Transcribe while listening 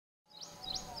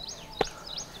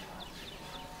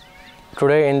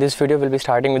Today in this video we'll be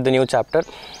starting with the new chapter,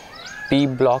 P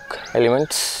block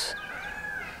elements.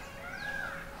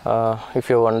 If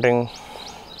you're wondering,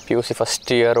 PUC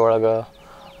first year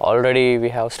already we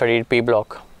have studied P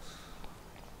block.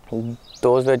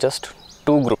 Those were just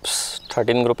two groups,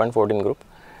 13 group and 14 group.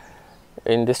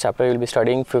 In this chapter we will be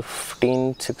studying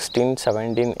 15, 16,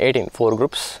 17, 18, 4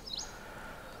 groups.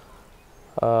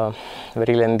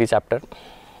 Very lengthy chapter,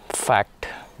 fact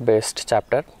based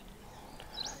chapter.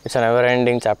 It's a never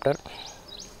ending chapter.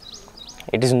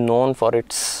 It is known for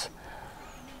its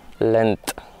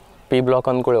length. P block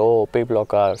anko, oh P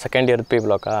block, second year P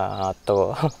block,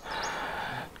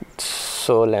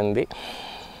 so lengthy.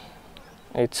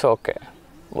 It's okay.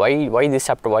 Why this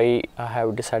chapter? Why I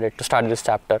have decided to start this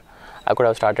chapter? I could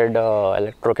have started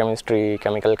electrochemistry,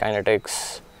 chemical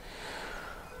kinetics,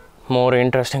 more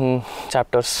interesting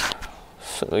chapters.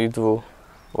 So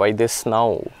why this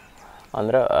now?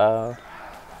 Andra,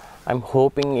 I'm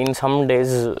hoping in some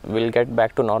days we'll get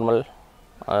back to normal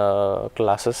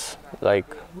classes, like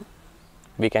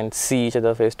we can see each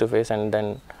other face to face and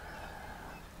then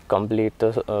complete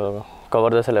the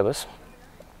cover the syllabus.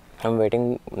 I'm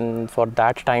waiting for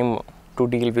that time to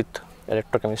deal with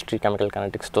electrochemistry, chemical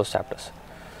kinetics, those chapters.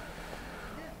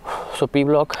 So P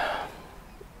block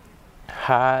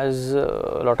has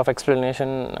a lot of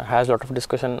explanation, has a lot of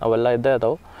discussion,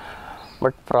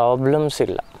 but problems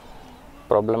illa.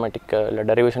 Problematic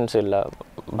derivations illa,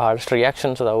 bhಳಷ್ಟು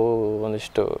reactions adavu,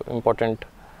 ಒಂದಿಷ್ಟು important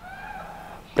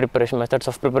preparation methods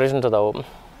of preparations adavu.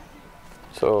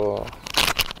 So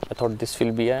I thought this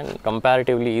will be a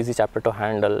comparatively easy chapter to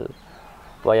handle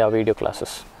via video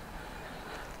classes.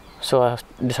 So I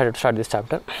decided to start this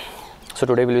chapter. So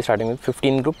today we'll be starting with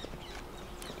 15 group.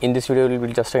 In this video will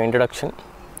be just an introduction.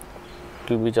 It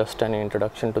will be just an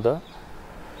introduction to the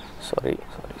sorry.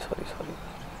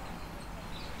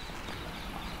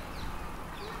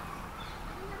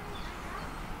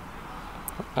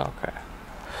 Okay.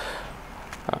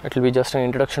 It will be just an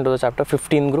introduction to the chapter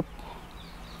 15 group,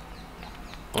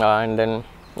 and then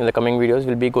in the coming videos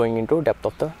we'll be going into depth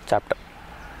of the chapter.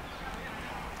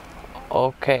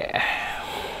 Okay.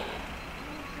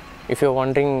 If you're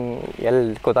wondering,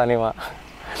 kotanima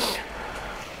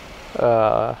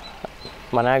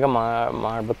managa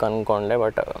ಮಾಡಬೇಕು ಅನ್ಕೊಂಡೆ,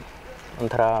 but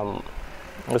ಒಂಥರ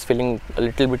I was feeling a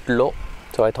little bit low,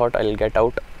 so I thought I'll get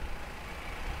out,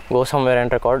 go somewhere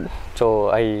and record. So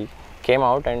I came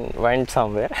out and went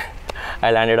somewhere. I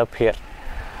landed up here.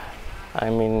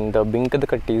 I'm in the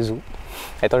Binkadakatti Zoo.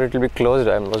 I thought it will be closed.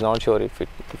 I was not sure if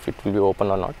it will be open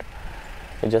or not.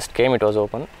 It just came, it was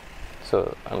open. So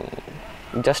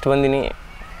just bandini,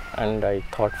 and I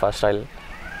thought first I'll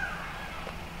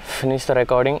finish the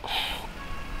recording.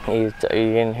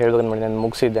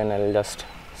 Then I'll just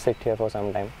sit here for some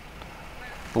time,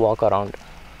 walk around.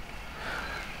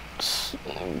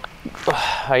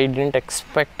 I didn't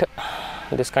expect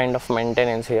this kind of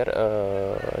maintenance here.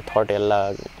 I thought ella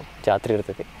jatri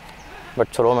irtati, but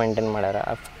cholo maintain madara.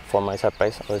 For my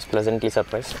surprise, I was pleasantly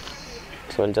surprised.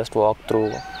 So I'll just walk through,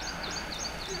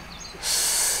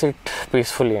 sit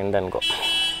peacefully and then go.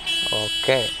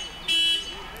 Okay.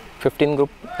 15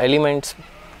 group elements.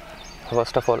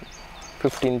 First of all,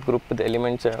 15th group the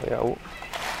elements.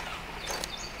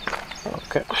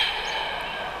 Okay.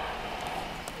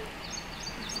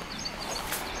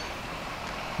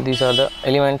 These are the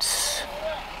elements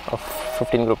of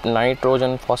 15 group: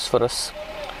 nitrogen, phosphorus,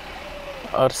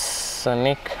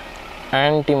 arsenic,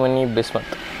 antimony,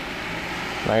 bismuth.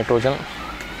 Nitrogen,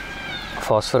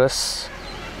 phosphorus,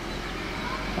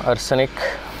 arsenic,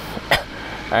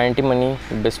 antimony,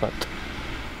 bismuth.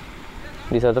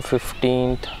 These are the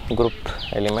 15th group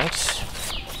elements.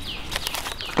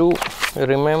 To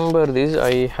remember this,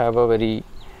 I have a very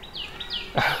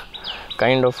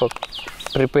kind of a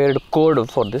prepared code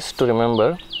for this to remember.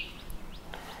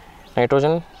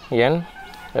 Nitrogen N,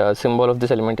 symbol of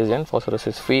this element is N, phosphorus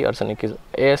is Phi, arsenic is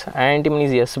S, antimony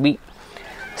is SB.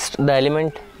 The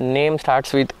element name starts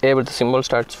with A but the symbol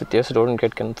starts with S, don't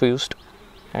get confused.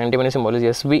 Antimony symbol is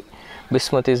SB,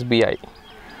 bismuth is Bi.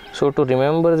 So to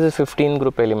remember the 15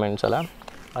 group elements,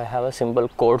 I have a simple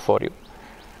code for you.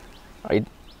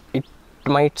 It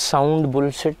might sound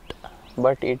bullshit,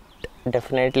 but it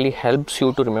definitely helps you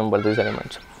to remember these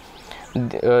elements.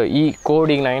 E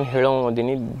code ig nine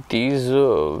helodini, these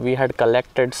we had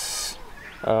collected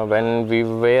when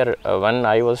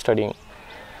I was studying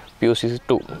PUC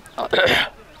 2.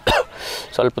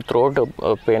 ಸ್ವಲ್ಪ throat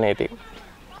pain ಐತಿ,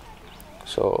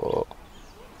 so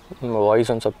voice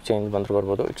ಒಂದು ಸ್ವಲ್ಪ change ಬಂದರೂ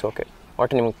ಬರ್ಬೋದು. It's okay,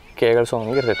 ಒಟ್ಟು ನಿಮ್ಗೆ ಕೇಳಿಸೋ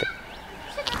ಹಂಗೆ ಇರ್ತೈತಿ.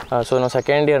 ಸೊ ನಾವು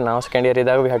ಸೆಕೆಂಡ್ ಇಯರ್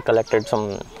ಇದ್ದಾಗ we had collected some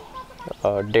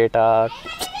data,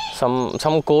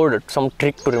 some code, some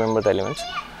trick to remember the elements.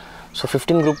 So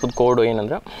 15 group code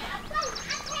ಏನಂದ್ರೆ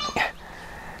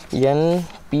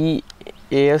NPASSBB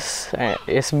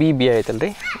ಐತಲ್ರಿ,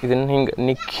 ಇದನ್ನು ಹಿಂಗೆ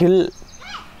ನಿಖಿಲ್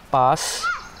ಪಾಸ್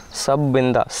ಸಬ್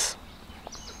ಬಿಂದಾಸ್,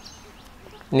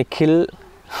 ನಿಖಿಲ್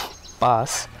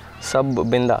ಪಾಸ್ ಸಬ್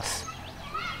ಬಿಂದಾಸ್,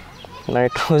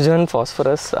 nitrogen,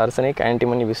 phosphorus, arsenic,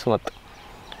 antimony, bismuth.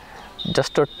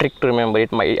 Just a trick to remember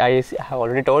it. I have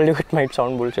already told you it might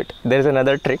sound bullshit. There is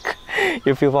another trick.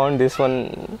 If you found this one,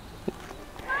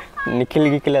 Nikhil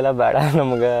ಗಿಖಿಲ್ ಎಲ್ಲ ಬೇಡ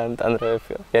ನಮ್ಗೆ ಅಂತಂದ್ರೆ,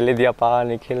 ಎಲ್ಲಿದೆಯಪ್ಪ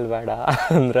ನಿಖಿಲ್ ಬೇಡ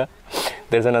ಅಂದ್ರೆ,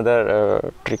 there is another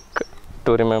trick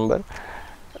to remember.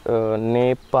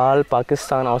 Nepal,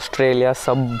 Pakistan, Australia,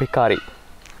 sub bhikari.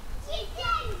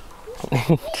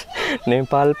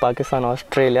 Nepal, Pakistan,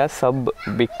 Australia, sub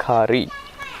bhikari,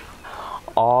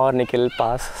 or nikhil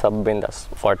pass sub bindas.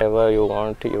 Whatever you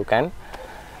want, you can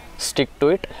stick to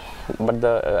it, but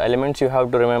the elements you have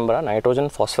to remember are nitrogen,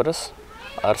 phosphorus,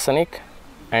 arsenic,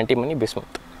 antimony,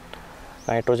 bismuth.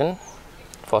 Nitrogen,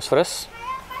 phosphorus,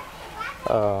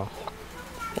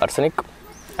 arsenic,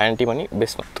 antimony,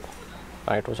 bismuth.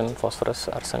 Nitrogen, phosphorus,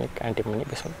 arsenic, antimony,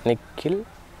 bismuth. Nikhil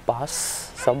pass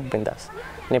sub bindas.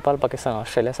 Nepal, Pakistan,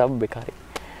 Australia, sub bhikari.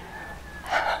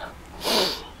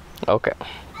 Okay,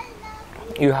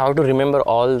 you have to remember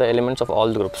all the elements of all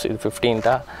the groups. 15th,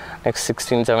 next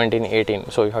 16, 17, 18.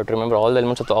 So you have to remember all the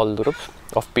elements of all the groups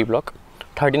of P block.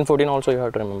 13, 14 also you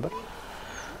have to remember.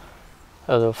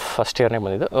 ಅದು first ಇಯರ್ನೇ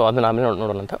ಬಂದಿದ್ದು, ಅದನ್ನು ಆಮೇಲೆ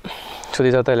ನೋಡೋಣ ಅಂತ. So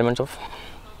these are the elements of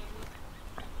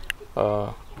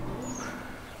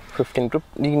 15 group.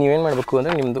 ಈಗ ನೀವೇನು ಮಾಡಬೇಕು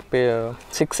ಅಂದರೆ ನಿಮ್ಮದು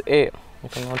 6A,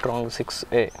 if I'm not wrong,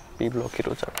 6A P block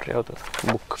ಇರೋ ಚಾಪ್ಟರ್ ಯಾವುದು,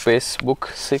 book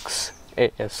 6A,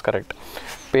 yes correct,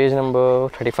 page number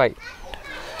 35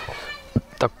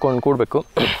 ತಕ್ಕೊಂಡು ಕೂಡಬೇಕು.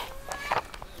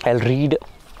 I'll read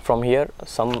from here.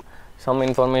 Some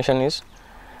information is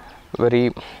very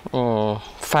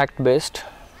fact based.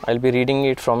 I'll be reading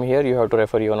it from here. You have to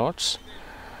refer your notes.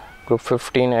 Group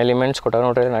 15 elements ಕೊಟ್ಟಾರ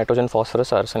ನೋಡ್ರಿ, nitrogen, phosphorus,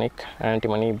 arsenic,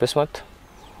 antimony, bismuth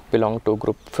belong to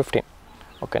group 15.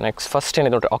 Okay, next first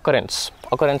ಏನಿದೆ ನೋಡ್ರಿ,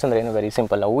 occurrence ಅಂದರೆ ಏನು, very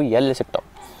simple. ಅವು ಎಲ್ಲಿ ಸಿಗ್ತಾವೆ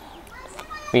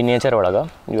ಈ ನೇಚರ್ ಒಳಗೆ,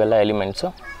 ಇವೆಲ್ಲ ಎಲಿಮೆಂಟ್ಸು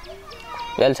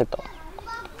ಎಲ್ಲಿ ಸಿಗ್ತಾವೆ,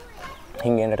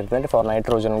 ಹಿಂಗೆ ಏನಿರ್ತದೆ ಅಂದರೆ, for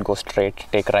nitrogen go straight,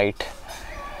 take right,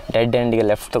 dead ಎಂಡಿಗೆ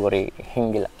left ತಗೋರಿ,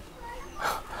 ಹಿಂಗಿಲ್ಲ.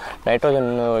 ನೈಟ್ರೋಜನ್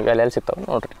ಎಲ್ಲಿ ಸಿಗ್ತಾವೆ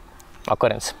ನೋಡ್ರಿ.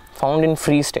 Occurrence found in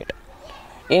free state.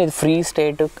 ಏನಿದೆ free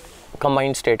state,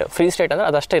 combined state. Free state ಅಂದರೆ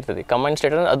ಅದಷ್ಟೇ ಇರ್ತದೆ, ಕಂಬೈನ್ಡ್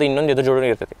ಸ್ಟೇಟ್ ಅಂದರೆ ಅದು ಇನ್ನೊಂದು ಎದುರು ಜೋಡಣೆ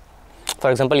ಇರ್ತದೆ.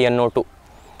 ಫಾರ್ ಎಕ್ಸಾಂಪಲ್ NO2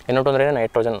 ಅಂದರೆ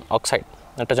ನೈಟ್ರೋಜನ್ ಆಕ್ಸೈಡ್,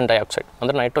 ನೈಟ್ರೋಜನ್ ಡೈಆಕ್ಸೈಡ್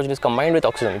ಅಂದರೆ nitrogen is combined with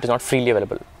oxygen, it is not freely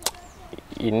available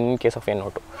in case of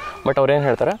NO2. But ಅವ್ರು ಏನು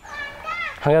ಹೇಳ್ತಾರೆ,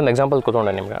 ಹಾಗೆ ಒಂದು ಎಕ್ಸಾಂಪಲ್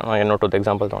ತೊಗೊಂಡೆ ನಿಮ್ಗೆ, NO2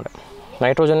 ಎಕ್ಸಾಂಪಲ್ ತೊಗೊಂಡೆ.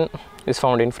 Nitrogen is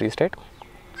found in free state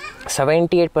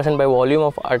 78% by volume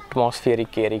of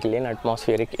atmospheric air. ಈಗ ಏನು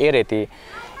ಅಟ್ಮಾಸ್ಫಿಯರಿಕ್ ಏರ್ ಐತಿ,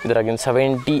 ಇದ್ರಾಗಿನ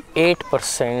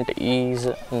 78% is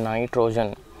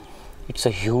nitrogen. It's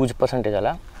a huge percentage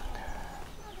ಅಲ್ಲ.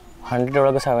 100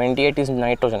 ಒಳಗೆ 78 ಈಸ್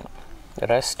ನೈಟ್ರೋಜನ್,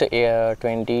 ರೆಸ್ಟ್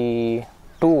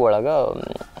 22 ಒಳಗೆ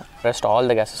ರೆಸ್ಟ್ ಆಲ್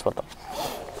ದ ಗ್ಯಾಸಸ್ ಬರ್ತಾವೆ.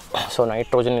 So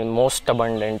nitrogen is most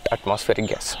abundant atmospheric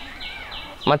gas.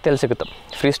 ಮತ್ತೆ ಎಲ್ಲಿ ಸಿಗುತ್ತೆ,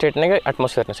 ಫ್ರೀ ಸ್ಟೇಟ್ನಾಗೆ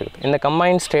ಅಟ್ಮಾಸ್ಫಿಯರ್ನಾಗ ಸಿಗುತ್ತೆ. In the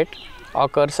combined state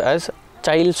occurs as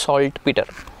child salt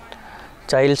Peter.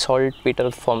 Child salt Peter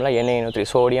formula NaNO3,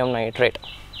 sodium nitrate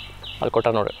ಅಲ್ಲಿ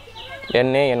ಕೊಟ್ಟಾರ ನೋಡಿರಿ,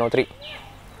 NaNO3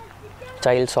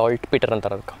 child salt Peter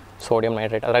ಅಂತಾರೆ ಅದಕ್ಕೆ, ಸೋಡಿಯಂ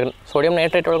ನೈಟ್ರೇಟ್. ಅದ್ರಾಗ ಸೋಡಿಯಂ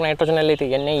ನೈಟ್ರೇಟ್ ಒಳಗೆ ನೈಟ್ರೋಜನ್ ಎಲ್ಲಿ ಐತಿ,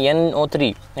 NaNO3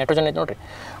 ನೈಟ್ರೋಜನ್ ಐತಿ ನೋಡಿರಿ,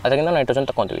 ಅದರಿಂದ ನೈಟ್ರೋಜನ್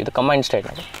ತೊಗೊತೀವಿ, ಇದು ಕಂಬೈನ್ಡ್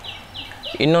ಸ್ಟೇಟ್ನಾಗ.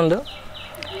 ಇನ್ನೊಂದು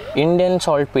ಇಂಡಿಯನ್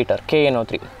ಸಾಲ್ಟ್ ಪೀಟರ್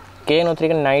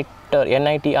KNO3ಗೆ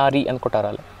NITRE ಅಂತ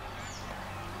ಕೊಟ್ಟಾರಲ್ಲ,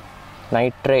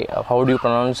 ನೈಟ್ರೇ, how do you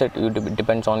pronounce it,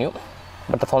 depends on you,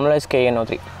 but the formula is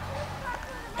KNO3.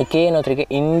 ಈ KNO3ಗೆ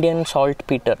ಇಂಡಿಯನ್ ಸಾಲ್ಟ್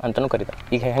ಪೀಟರ್ ಅಂತಲೂ ಕರೀತಾರೆ.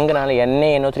 ಈಗ ಹೆಂಗೆ ನಾನು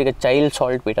NaNO3ಗೆ ಚೈಲ್ಡ್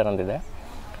ಸಾಲ್ಟ್ ಪೀಟರ್ ಅಂತಿದೆ,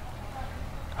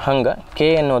 ಹಂಗೆ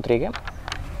KNO3ಗೆ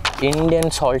ಇಂಡಿಯನ್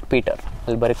ಸಾಲ್ಟ್ ಪೀಟರ್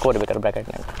ಅಲ್ಲಿ ಬರ್ಕೋರ್ಬೇಕಾದ್ರೆ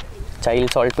ಬ್ರ್ಯಾಕೆಟ್ನಾಗ.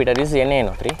 Child salt Peter is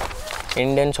NaNO3,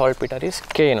 Indian salt Peter is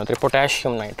KNO3,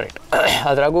 potassium nitrate.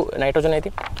 ಅದ್ರಾಗೂ nitrogen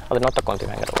ಐತಿ, ಅದನ್ನ ನಾವು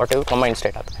ತಗೊತೀವಿ. ಹಂಗಾರೆ ವಾಟ್ ಎವರ್ ಕಂಬೈನ್ಡ್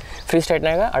ಸ್ಟೇಟ್ ಅದು. ಫ್ರೀ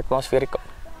ಸ್ಟೇಟ್ನಾಗ ಅಟ್ಮಾಸ್ಫಿಯರಿಕ್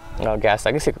ಗ್ಯಾಸ್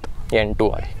ಆಗಿ ಸಿಗುತ್ತೆ, N2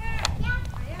 ಆಗಿ.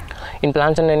 ಇನ್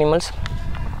plants and animals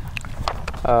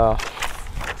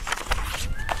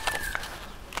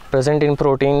present in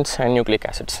proteins and nucleic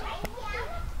acids.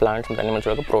 Plants ಮತ್ತು ಅನಿಮಲ್ಸ್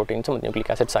ಒಳಗೆ ಪ್ರೋಟೀನ್ಸ್ ಮತ್ತು ನ್ಯೂಕ್ಲಿಕ್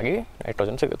ಆ್ಯಸಿಡ್ಸ್ ಆಗಿ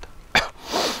ನೈಟ್ರೋಜನ್ ಸಿಗುತ್ತೆ.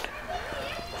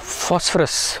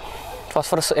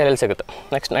 ಫಾಸ್ಫರಸ್ ಎಲ್ಲೆಲ್ಲಿ ಸಿಗುತ್ತೆ,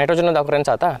 ನೆಕ್ಸ್ಟ್ ನೈಟ್ರೋಜನ್ ಅಕರೆನ್ಸ್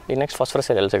ಆತಾ, ಈಗ ನೆಕ್ಸ್ಟ್ ಫಾಸ್ಫರಸ್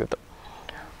ಎಲ್ಲೆಲ್ಲಿ ಸಿಗುತ್ತೆ.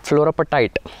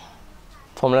 ಫ್ಲೋರಪಟೈಟ್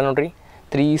ಫಾರ್ಮುಲಾ ನೋಡಿರಿ,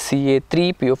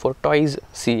 3Ca3PO4 twice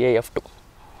CaF2,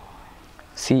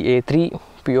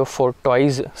 Ca3PO4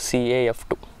 twice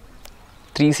CaF2,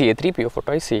 3Ca3PO4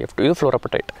 twice CaF2. ಇದು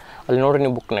ಫ್ಲೋರಪಟೈಟ್. ಅಲ್ಲಿ ನೋಡಿರಿ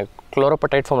ನೀವು ಬುಕ್ನಾಗ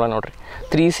ಕ್ಲೋರಪಟೈಟ್ ಫಾರ್ಮುಲಾ ನೋಡಿರಿ,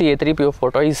 3Ca3PO4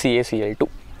 twice CaCl2,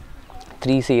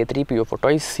 3Ca3 PO4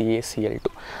 twice CaCl2.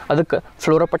 ಅದಕ್ಕೆ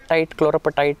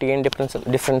ಫ್ಲೋರೋಪಟೈಟ್ ಏನು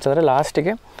ಡಿಫ್ರೆನ್ಸ್ ಅಂದರೆ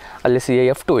ಲಾಸ್ಟಿಗೆ ಅಲ್ಲಿ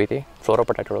CaF2 ಐತಿ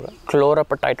ಫ್ಲೋರೋಪಟೈಟ್ ಒಳಗೆ,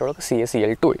 ಕ್ಲೋರೋಪಟೈಟ್ ಒಳಗೆ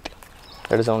CaCl2 ಐತಿ.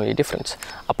 That is only difference.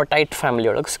 Appetite family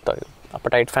ಒಳಗೆ ಸಿಗ್ತಾವೆ.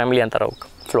 ಅಪಟೈಟ್ ಫ್ಯಾಮಿಲಿ ಅಂತಾರೆ ಅವಕ್ಕೆ.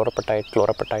 ಫ್ಲೋರೋಪಟೈಟ್,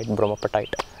 ಕ್ಲೋರೋಪಟೈಟ್,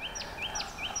 ಬ್ರೋಮೋಪಟೈಟ್.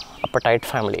 ಅಪಟೈಟ್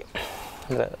ಫ್ಯಾಮಿಲಿ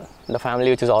ಅಂದರೆ the family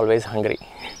which is always hungry.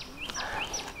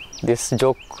 This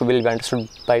joke will be understood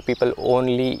by people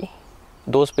only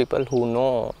those people who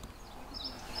know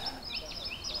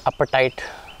appetite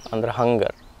ಅಂದ್ರೆ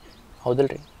ಹಂಗರ್.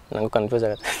 ಹೌದಲ್ರಿ? ನಂಗೆ ಕನ್ಫ್ಯೂಸ್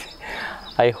ಆಗುತ್ತೆ.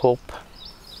 ಐ ಹೋಪ್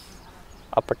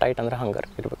ಅಪಟೈಟ್ ಅಂದ್ರೆ ಹಂಗರ್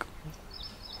ಇರ್ಬೇಕು.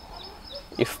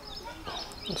 ಇಫ್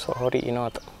ಸಾರಿ ಏನೋ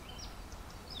ಆಯ್ತು.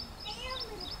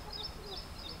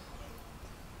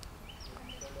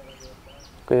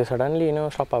 ಇದು ಸಡನ್ಲಿ ಏನೋ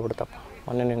ಸ್ಟಾಪ್ ಆಗ್ಬಿಡ್ತಪ್ಪ.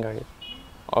 ಮೊನ್ನೆ ಹಿಂಗಾಗಿ.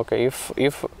 ಓಕೆ,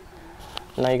 ಇಫ್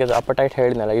ನಾ ಈಗ ಅದು ಅಪಟೈಟ್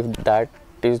ಹೇಳಿದ್ನಲ್ಲ, if that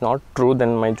is not true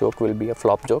then my joke will be a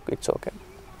flap joke. It's okay,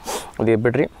 ಅದು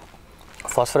ಬಿಡ್ರಿ.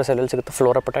 ಫಾಸ್ಫರಸ್ ಎಲ್ಲೆಲ್ಲಿ ಸಿಗುತ್ತೆ?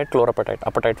 ಫ್ಲೋರೋಪಟೈಟ್, ಕ್ಲೋರೋಪಟೈಟ್,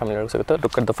 ಅಪಟೈಟ್ ಫ್ಯಾಮಿಲಿ ಒಳಗೆ ಸಿಗುತ್ತೆ.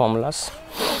 Look at the formulas.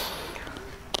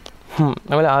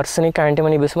 ಆಮೇಲೆ arsenic,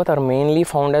 antimony, bismuth are mainly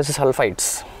found as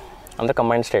sulphides ಅಂದರೆ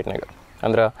combined ಸ್ಟೇಟ್ನಾಗ.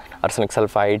 ಅಂದ್ರೆ arsenic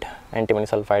sulphide, antimony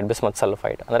sulphide, bismuth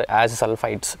sulphide ಅಂದರೆ ಆ್ಯಸ್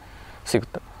ಸಲ್ಫೈಡ್ಸ್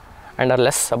ಸಿಗುತ್ತೆ. And R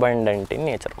less abundant in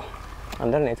nature.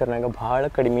 ಅಂದರೆ ನೇಚರ್ನಾಗ ಭಾಳ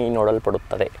ಕಡಿಮೆ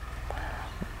ನೋಡಲ್ಪಡುತ್ತದೆ,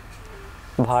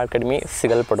 ಭಾಳ ಕಡಿಮೆ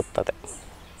ಸಿಗಲ್ಪಡುತ್ತದೆ.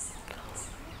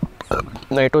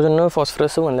 ನೈಟ್ರೋಜನ್ನು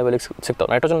ಫಾಸ್ಫರಸ್ಸು ಒಂದೇ ಬೆಲೆಗೆ ಸಿಗ್ತಾವೆ.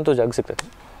 ನೈಟ್ರೋಜನ್ ಅಂತೂ ಜಗ್ ಸಿಗ್ತೈತೆ.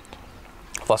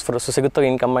 ಫಾಸ್ಫರಸ್ಸು ಸಿಗುತ್ತವೆ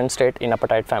ಇನ್ combined state in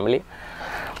appetite family.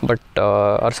 But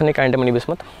arsenic, antimony,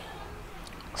 bismuth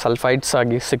sulphides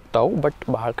ಆಗಿ ಸಿಗ್ತಾವೆ, ಬಟ್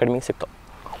ಭಾಳ ಕಡಿಮೆ ಸಿಗ್ತಾವೆ.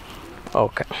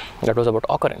 Okay, that was about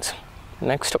occurrence.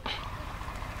 Next,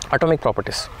 atomic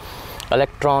properties.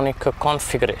 Electronic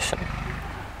configuration.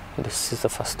 This is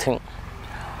the first thing.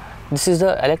 This is the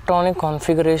electronic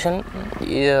configuration.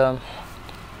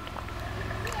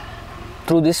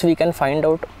 Through this we can find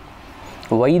out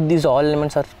why these all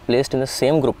elements are placed in the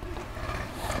same group.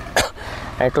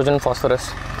 Nitrogen, phosphorus,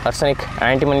 arsenic,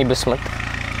 antimony, bismuth.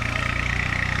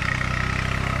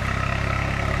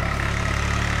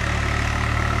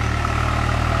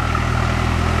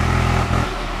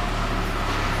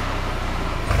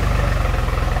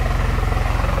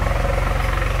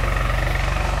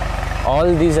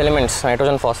 All these elements,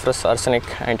 nitrogen, phosphorus, arsenic,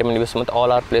 antimony, bismuth, all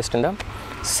are placed in the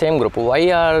same group. Why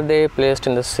are they placed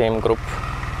in the same group?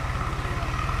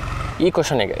 ಈ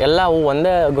ಕ್ವಶನಿಗೆ ಎಲ್ಲ ಅವು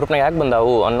ಒಂದೇ ಗ್ರೂಪ್ನಾಗ ಯಾಕೆ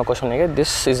ಬಂದಾವು ಅನ್ನೋ ಕ್ವಶನಿಗೆ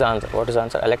this is answer. What is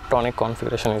answer? Electronic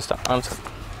configuration is the answer.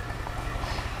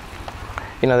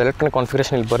 ಇನ್ನು ಅದು electronic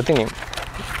configuration ಇಲ್ಲಿ ಬರ್ತೀನಿ.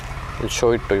 Will show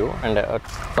it to you and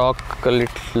talk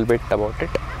little bit about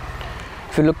it.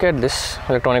 If you look at this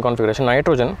electronic configuration,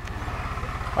 nitrogen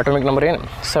atomic number ಏನು?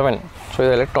 7. So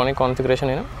ಇದು electronic configuration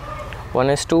ಏನು?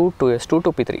 1s2 2s2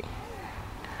 2p3.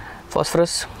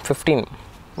 Phosphorus 15.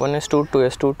 1s2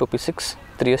 2s2 2p6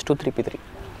 3s2 3p3.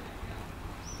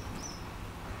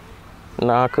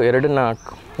 4 2 4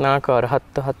 4 6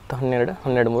 10 12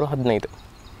 12 3 15.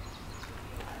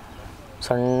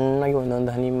 ಸಣ್ಣಗೆ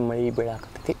ಒಂದೊಂದು ಹನಿ ಮೈ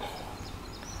ಬೀಳಾಕತ್ತೈತಿ.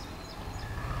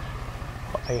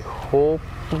 I hope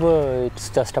it's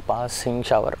just a passing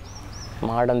shower.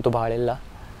 ಮಾಡಂತೂ ಭಾಳ ಇಲ್ಲ.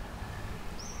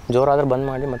 ಜೋರಾದ್ರೆ ಬಂದ್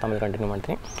ಮಾಡಿ ಮತ್ತು ಆಮೇಲೆ ಕಂಟಿನ್ಯೂ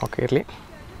ಮಾಡ್ತೀನಿ. ಓಕೆ, ಇರಲಿ.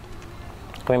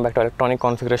 Coming back to electronic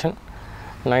configuration.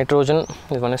 Nitrogen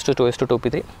is 1s2 2s2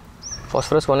 2p3.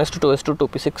 Phosphorus 1s2 2s2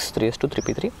 2p6 3s2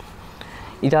 3p3.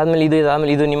 ಇದಾದಮೇಲೆ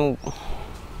ಇದು ನಿಮ್ಗೆ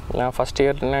ನಾ ಫಸ್ಟ್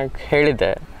ಇಯರ್ನಾಗ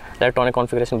ಹೇಳಿದ್ದೆ ಎಲೆಕ್ಟ್ರಾನಿಕ್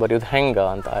ಕಾನ್ಫಿಗರೇಷನ್ ಬರೆಯೋದು ಹೆಂಗೆ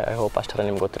ಅಂತ. ಐ ಹೋಪ್ ಅಷ್ಟರ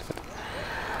ನಿಮ್ಗೆ ಗೊತ್ತಿರ್ತದೆ.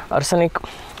 ಅರ್ಸನಿಕ್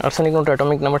ನೋಡ್ರಿ,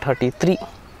 atomic number 33.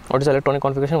 What is electronic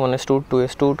configuration? 1s2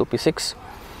 2s2 2p6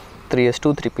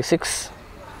 3s2 3p6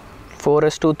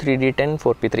 4s2 3d10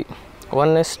 4p3.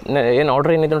 1s ಏನು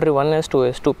ಆರ್ಡರ್ ಏನಿದೆ ನೋಡ್ರಿ? 1s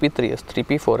 2s 2p 3s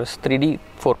 3p 4s 3d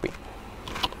 4p.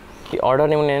 ಈ ಆರ್ಡರ್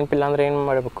ನಿಮ್ಗೆ ನೆನಪಿಲ್ಲ ಅಂದರೆ ಏನು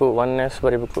ಮಾಡಬೇಕು? 1s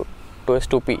ಬರೀಬೇಕು, 2s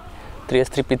 2p 3s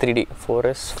 3p 3d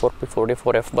 4s 4p 4d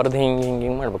 4f ಬರೆದು ಹಿಂಗೆ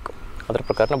ಮಾಡಬೇಕು. ಅದ್ರ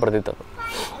ಪ್ರಕಾರನ ಬರೆದಿದ್ದದು.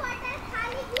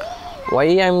 Why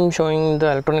I am showing the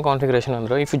electronic configuration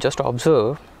ಅಂದರೆ, if you just observe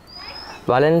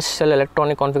valence shell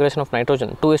electronic configuration of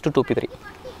nitrogen 2s 2p3.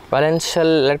 Valence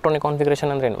shell electronic configuration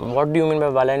ಅಂದ್ರೆ ಏನು? What do you mean by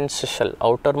valence shell?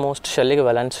 Outer most ಶೆಲ್ಲಿಗೆ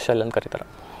valence shell ಅಂತ ಕರೀತಾರೆ.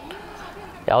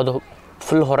 ಯಾವುದು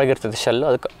full ಹೊರಗಿರ್ತದೆ shell,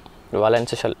 ಅದಕ್ಕೆ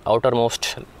valence shell, outer most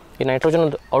shell. ಈ nitrogen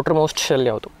outer most shell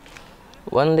ಯಾವುದು?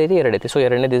 1 ಐತಿ 2 ಐತಿ. So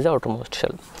 2ನೇದು is the outer most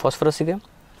shell. ಫಾಸ್ಫರಸ್ಸಿಗೆ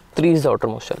 3 is the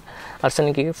outer most shell.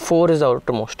 ಆರ್ಸೆನಿಕ್ಕಿಗೆ 4 is the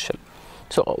outer most shell.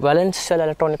 So valence shell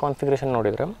electronic configuration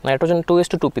ನೋಡಿದರೆ nitrogen 2s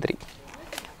 2p3,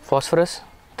 phosphorus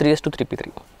 3s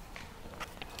 3p3,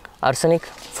 arsenic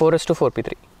 4s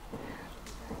 4p3.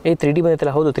 3D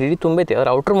ಬಂದೈತಲ್ಲ, ಹೌದು 3D ತುಂಬೈತಿ. ಅದ್ರ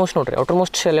outer most ನೋಡ್ರಿ, outer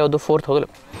most shell ಯಾವುದು? 4th ಹೌದಲ್ಲ.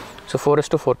 So 4s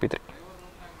 4p3.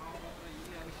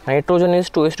 Nitrogen is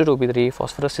 2s 2p3,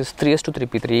 phosphorus is 3s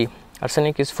 3p3,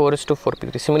 arsenic is 4s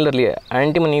 4p3. Similarly,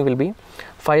 antimony will be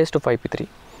 5s 5p3,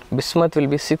 bismuth will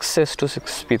be 6s to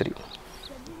 6p3.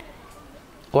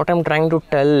 What I'm trying to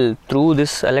tell through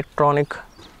this electronic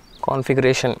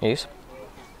configuration is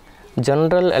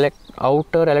general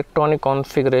outer electronic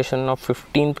configuration of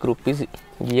 15th group is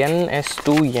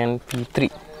ns2np3.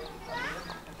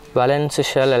 Valence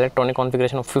shell electronic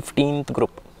configuration of 15th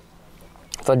group.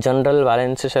 For general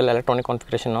valence shell electronic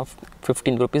configuration of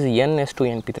 15th group is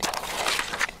ns2np3.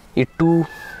 ಈ 2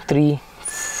 3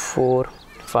 4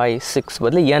 5 6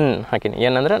 ಬದಲು N ಹಾಕಿನಿ.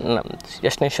 N ಅಂದರೆ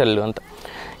ಎಷ್ಟನೇ shell ಅಂತ.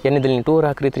 N ಇದ್ರಲ್ಲಿ 2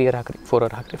 ಹಾಕ್ರಿ, 3 ಹಾಕ್ರಿ, 4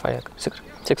 ಹಾಕ್ರಿ, 5 ಹಾಕ್ರಿ,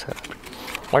 6 ಹಾಕ್ರಿ.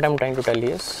 What I'm trying to tell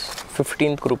is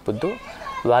 15th ಗ್ರೂಪದ್ದು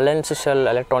valence shell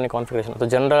electronic configuration ಅಥವಾ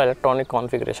general electronic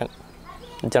configuration,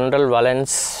 general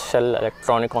valence shell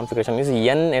electronic configuration is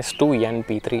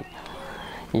ns2np3.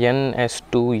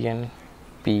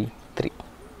 ns2np3.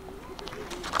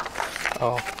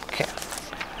 Okay,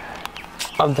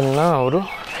 ಅದನ್ನು ಅವರು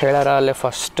ಹೇಳಾರ ಅಲ್ಲೇ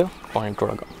ಫಸ್ಟ್ ಪಾಯಿಂಟ್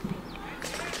ಒಳಗೆ.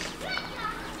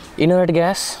 ಇನರ್ಟ್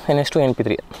ಗ್ಯಾಸ್ ns2np3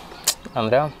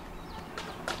 ಅಂದರೆ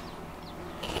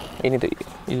ಏನಿದೆ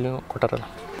ಇಲ್ಲಿ ಕೊಟ್ಟಾರಲ್ಲ,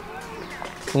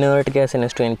 ಇನರ್ಟ್ ಗ್ಯಾಸ್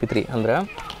ns2np3 ಅಂದ್ರೆ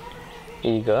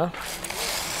ಈಗ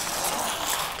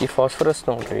ಈ ಫಾಸ್ಫರಸ್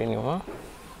ನೋಡ್ರಿ ನೀವು,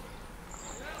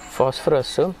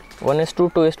 ಫಾಸ್ಫರಸ್ 1s2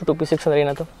 2s2 2p6 ಅಂದರೆ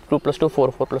ಏನಾಯ್ತು, 2 + 2 4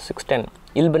 4 + 6 10.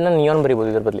 ಇಲ್ಲಿ ಬಂದು ನಾನು ನಿಯಾನ್ ಬರಿಬೋದು,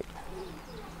 ಇದ್ರ ಬದಲಿ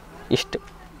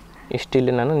ಇಷ್ಟು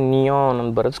ಇಲ್ಲಿ ನಾನು ನಿಯಾನ್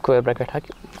ಅಂತ ಬರೋದು ಸ್ಕ್ವೇರ್ ಬ್ರ್ಯಾಕೆಟ್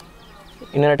ಹಾಕಿ.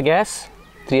 ಇನರ್ಟ್ ಗ್ಯಾಸ್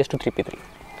 3s2 3p3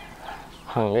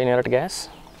 ಹಂಗೆ ಇನರ್ಟ್ ಗ್ಯಾಸ್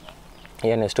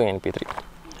ns2np3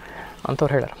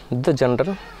 ಅಂತವ್ರು ಹೇಳ್ಯಾರ. The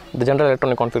general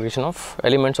electronic configuration of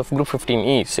elements of group 15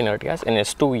 is inert gas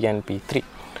ns2np3.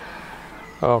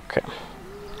 Okay,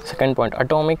 second point,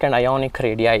 atomic and ionic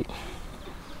radii.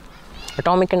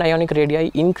 Atomic and ionic radii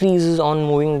increases on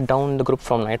moving down the group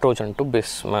from nitrogen to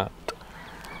bismuth.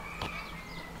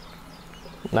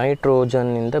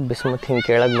 ನೈಟ್ರೋಜನ್ನಿಂದ bismuth ಹಿಂಗೆ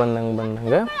ಕೆಳಗೆ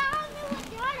ಬಂದಂಗೆ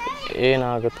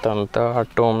ಏನಾಗುತ್ತಂತ,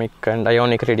 atomic and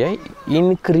ionic radii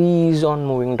increase on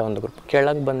moving down the group.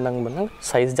 ಕೆಳಗೆ ಬಂದಂಗೆ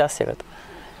size ಜಾಸ್ತಿ ಆಗುತ್ತೆ.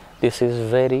 This is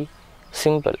very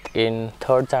simple. In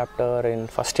 3rd chapter in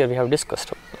first year we have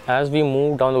discussed. As we move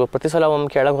down the group, ಪ್ರತಿ ಸಲ ಒಮ್ಮೆ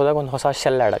ಕೆಳಗೆ ಹೋದಾಗ ಒಂದು ಹೊಸ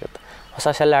ಶೆಲ್ ಆ್ಯಡ್ ಆಗುತ್ತೆ. ಹೊಸ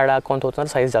ಶೆಲ್ ಆ್ಯಡ್ ಹಾಕೊಂತ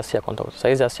ಹೋಗ್ತಂದ್ರೆ ಸೈಜ್ ಜಾಸ್ತಿ ಹಾಕೊಂತ ಹೋಗುತ್ತೆ.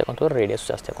 ಸೈಜ್ ಜಾಸ್ತಿ ಹಾಕೊಂತ ಹೋದ್ರೆ ರೇಡಿಯಸ್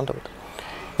ಜಾಸ್ತಿ ಹಾಕೊಂತ ಹೋಗುತ್ತೆ.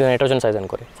 ಇದು nitrogen size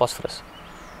ಅನ್ಕೋರಿ, phosphorus,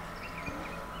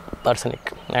 arsenic,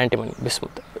 antimony,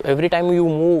 bismuth. Every time you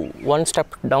move 1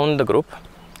 step down the group,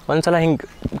 ಒಂದು ಸಲ ಹಿಂಗೆ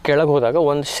ಕೆಳಗೆ ಹೋದಾಗ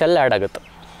ಒಂದು ಶೆಲ್ ಆ್ಯಡ್ ಆಗುತ್ತೆ.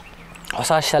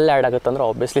 ಹೊಸ ಶೆಲ್ ಆ್ಯಡ್ ಆಗುತ್ತೆ ಅಂದರೆ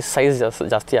ಆಬ್ವಿಯಸ್ಲಿ ಸೈಜ್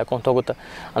ಜಾಸ್ತಿ ಹಾಕೊಂತ ಹೋಗುತ್ತೆ,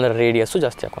 ಅಂದರೆ ರೇಡಿಯಸ್ಸು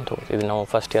ಜಾಸ್ತಿ ಹಾಕೊಂತ ಹೋಗುತ್ತೆ. ಇದು ನಾವು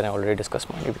ಫಸ್ಟ್ ಇಯರ್ ಆಲ್ರೆಡಿ ಡಿಸ್ಕಸ್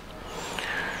ಮಾಡಿದ್ವಿ.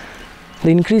 The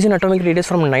increase in atomic radius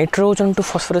from nitrogen to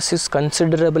phosphorus is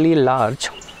ಕನ್ಸಿಡರಬಲಿ large,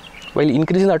 while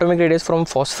increase in the atomic radius from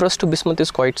phosphorus to bismuth is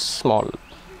quite small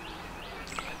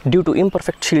due to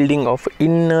imperfect shielding of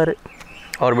inner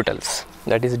orbitals,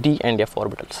 that is d and f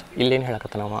orbitals. illen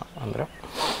helakatana andre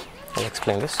I'll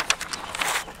explain this.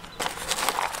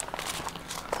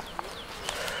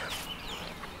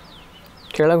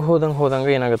 ಕೆಳಗೆ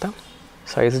ಹೋದಂಗೆ ಏನಾಗುತ್ತೆ,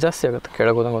 size ಜಾಸ್ತಿ ಆಗುತ್ತೆ.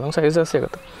 ಕೆಳಗೆ ಹೋದಂಗೆ size ಜಾಸ್ತಿ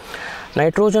ಆಗುತ್ತೆ.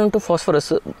 Nitrogen to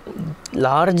phosphorus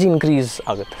large increase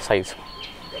ಆಗುತ್ತೆ ಸೈಜ್.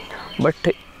 ಬಟ್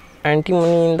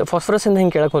ಆ್ಯಂಟಿಮನಿಯಿಂದ ಫಾಸ್ಫರಸ್ಸಿಂದ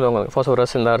ಹಿಂಗೆ ಕೆಳಗೆ ಹೋದಂಗೆ,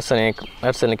 ಫಾಸ್ಫರಸ್ಸಿಂದ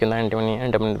ಆರ್ಸೆನಿಕ್ಕಿಂದ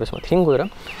ಆ್ಯಂಟಿಮನಿ ಬಿಸ್ಮತ್ ಹಿಂಗೆ ಹೋದ್ರೆ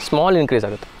ಸ್ಮಾಲ್ ಇನ್ಕ್ರೀಸ್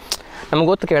ಆಗುತ್ತೆ. ನಮ್ಗೆ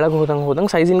ಗೊತ್ತು ಕೆಳಗೆ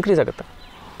ಹೋದಂಗೆ ಸೈಜ್ ಇನ್ಕ್ರೀಸ್ ಆಗುತ್ತೆ.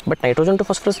 ಬಟ್ ನೈಟ್ರೋಜನ್ ಟು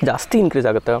ಫಾಸ್ಫರಸ್ ಜಾಸ್ತಿ ಇನ್ಕ್ರೀಸ್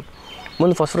ಆಗುತ್ತೆ.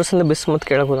 ಮುಂದೆ ಫಾಸ್ಫರಸ್ಸಿಂದ ಬಿಸ್ಮತ್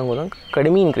ಕೆಳಗೆ ಹೋದಂಗೆ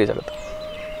ಕಡಿಮೆ ಇನ್ಕ್ರೀಸ್ ಆಗುತ್ತೆ.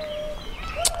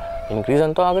 ಇನ್ಕ್ರೀಸ್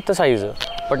ಅಂತೂ ಆಗುತ್ತೆ size,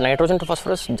 but nitrogen to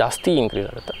phosphorus ಜಾಸ್ತಿ ಇನ್ಕ್ರೀಸ್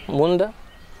ಆಗುತ್ತೆ. ಮುಂದೆ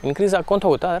ಇನ್ಕ್ರೀಸ್ ಹಾಕ್ಕೊಂತ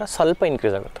ಹೋಗುತ್ತೆ, ಆದರೆ ಸ್ವಲ್ಪ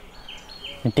ಇನ್ಕ್ರೀಸ್ ಆಗುತ್ತೆ,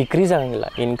 ಡಿಕ್ರೀಸ್ ಆಗಂಗಿಲ್ಲ.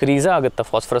 ಇನ್ಕ್ರೀಸ್ ಆಗುತ್ತೆ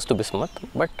phosphorus to bismuth,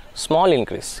 but small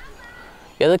increase.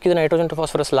 ಎದಕ್ಕಿದು nitrogen to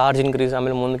phosphorus large increase,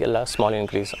 ಆಮೇಲೆ ಮುಂದೆಲ್ಲ ಸ್ಮಾಲ್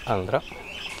ಇನ್ಕ್ರೀಸ್ ಅಂದ್ರೆ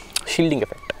ಶೀಲ್ಡಿಂಗ್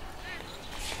ಎಫೆಕ್ಟ್.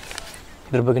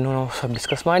 ಇದ್ರ ಬಗ್ಗೆ ನಾವು ಸ್ವಲ್ಪ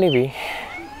ಡಿಸ್ಕಸ್ ಮಾಡೀವಿ.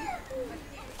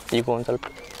 ಈಗ ಒಂದು ಸ್ವಲ್ಪ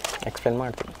ಎಕ್ಸ್ಪ್ಲೇನ್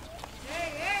ಮಾಡ್ತೀನಿ.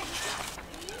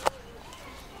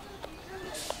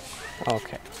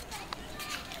 ಓಕೆ,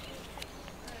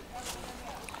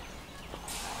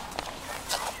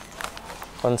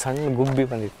 ಒಂದು ಸಣ್ಣ ಗುಬ್ಬಿ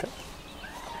ಬಂದಿತ್ತು.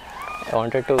 I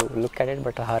wanted to look at it,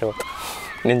 but ಹಾರಿ ಹೋಗ್ತು.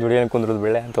 ನಿನ್ನ ಜೋಡಿ ಕುಂದ್ರದು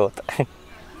ಬೆಳೆ ಅಂತ ಹೋಗ್ತಾ.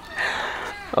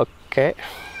 ಓಕೆ,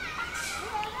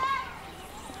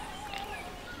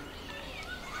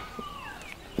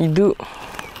 ಇದು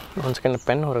ಒಂದು ಸೆಕೆಂಡ್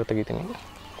ಪೆನ್ ಹೊರಗೆ ತೆಗಿತೀನಿ.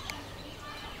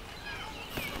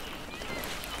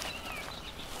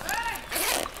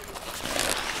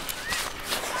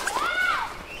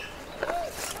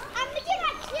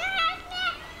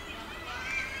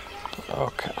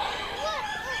 ಓಕೆ,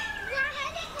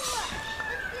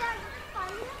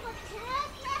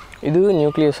 ಇದು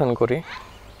ನ್ಯೂಕ್ಲಿಯಸ್ ಅನ್ಕೋರಿ.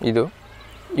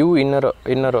 ಇವು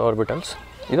ಇನ್ನರ್ ಆರ್ಬಿಟಲ್ಸ್,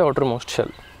 ಇದು ಔಟರ್ ಮೋಸ್ಟ್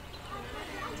ಶೆಲ್.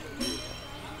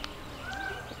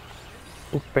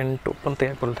 ಪೆನ್ ಟೂಪ್ ಅಂತ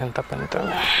ಯಾಕೆ ಬರುತ್ತೆ ಅಂತ ಪೆನ್ ಅಂತ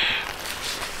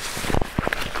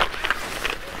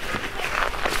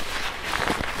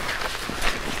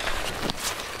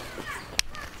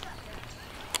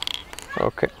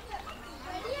ಓಕೆ,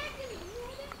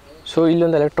 ಸೊ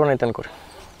ಇಲ್ಲೊಂದು ಎಲೆಕ್ಟ್ರಾನ್ ಐತೆ ಅನ್ಕೋರಿ.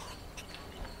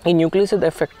 ಈ ನ್ಯೂಕ್ಲಿಯಸ್ದ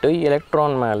ಎಫೆಕ್ಟ್ ಈ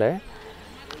ಎಲೆಕ್ಟ್ರಾನ್ ಮೇಲೆ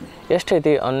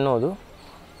ಎಷ್ಟೈತಿ ಅನ್ನೋದು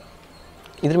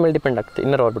ಇದ್ರ ಮೇಲೆ ಡಿಪೆಂಡ್ ಆಗ್ತದೆ.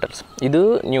 ಇನ್ನರ್ ಆರ್ಬಿಟಲ್ಸ್, ಇದು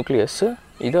ನ್ಯೂಕ್ಲಿಯಸ್,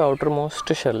 ಇದು ಔಟರ್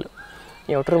ಮೋಸ್ಟ್ ಶೆಲ್.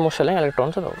 ಈ ಔಟರ್ ಮೋಸ್ಟ್ ಶೆಲ್ನಾಗ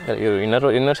ಎಲೆಕ್ಟ್ರಾನ್ಸ್ ಅದಾವೆ,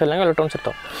 ಇನ್ನರ್ ಶೆಲ್ನಾಗ ಎಲೆಕ್ಟ್ರಾನ್ಸ್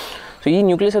ಇರ್ತಾವೆ. ಸೊ ಈ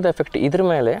ನ್ಯೂಕ್ಲಿಯಸ್ದ ಎಫೆಕ್ಟ್ ಇದ್ರ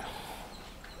ಮೇಲೆ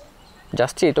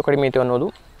ಜಾಸ್ತಿ ಐತೋ ಕಡಿಮೆ ಐತೋ ಅನ್ನೋದು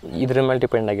ಇದ್ರ ಮೇಲೆ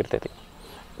ಡಿಪೆಂಡ್ ಆಗಿರ್ತೈತಿ.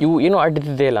 ಇವು ಏನೂ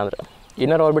ಅಡ್ಡಿದ್ದೇ ಇಲ್ಲ ಅಂದ್ರೆ,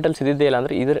 ಇನ್ನರ್ ಆರ್ಬಿಟಲ್ಸ್ ಇದ್ದಿದ್ದೇ ಇಲ್ಲ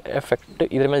ಅಂದರೆ ಇದ್ರ ಎಫೆಕ್ಟ್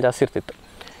ಇದ್ರ ಮೇಲೆ ಜಾಸ್ತಿ ಇರ್ತಿತ್ತು.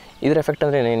 ಇದ್ರ ಎಫೆಕ್ಟ್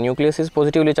ಅಂದರೆ ನ್ಯೂಕ್ಲಿಯಸ್ ಇಸ್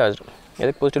ಪಾಸಿಟಿವ್ಲಿ ಚಾರ್ಜ್.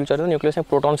 ಎದಕ್ಕೆ ಪಾಸಿಟಿವ್ ಚಾರ್ಜ್? ನ್ಯೂಕ್ಲಿಯಸ್ನಾಗ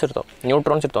ಪ್ರೋಟಾನ್ಸ್ ಇರ್ತಾವೆ,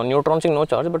 ನ್ಯೂಟ್ರಾನ್ಸಿಗೆ no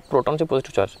charge, but ಪ್ರೋಟಾನ್ಸಿಗೆ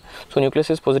positive charge. So nucleus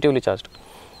is positively charge,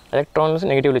 electrons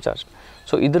negatively charge.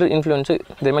 So ಇದ್ರ ಇನ್ಫ್ಲೂಯೆನ್ಸ್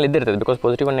ಇದ್ರ ಮೇಲೆ ಇದ್ದಿರ್ತದೆ, because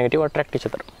positive and negative attract each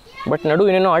other. But ನಡು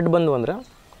ಏನೇನೋ ಅಡ್ಡು ಬಂದು ಅಂದ್ರೆ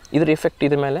ಇದ್ರ ಎಫೆಕ್ಟ್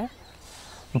ಇದ್ರ ಮೇಲೆ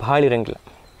ಭಾಳ ಇರೋಂಗಿಲ್ಲ.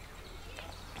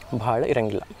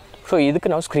 ಸೊ ಇದಕ್ಕೆ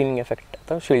ನಾವು ಸ್ಕ್ರೀನಿಂಗ್ ಎಫೆಕ್ಟ್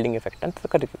ಅಥವಾ ಶೀಲ್ಡಿಂಗ್ ಎಫೆಕ್ಟ್ ಅಂತ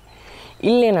ಕರಿತೀವಿ.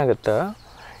 ಇಲ್ಲೇನಾಗುತ್ತೆ,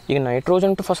 ಈಗ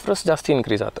ನೈಟ್ರೋಜನ್ ಟು ಫಾಸ್ಫರಸ್ ಜಾಸ್ತಿ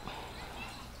ಇನ್ಕ್ರೀಸ್ ಆಯ್ತು,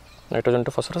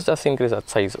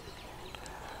 ಸೈಜು.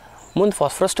 ಮುಂದೆ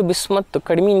ಫಾಸ್ಫರಸ್ ಟು ಬಿಸ್ಮತ್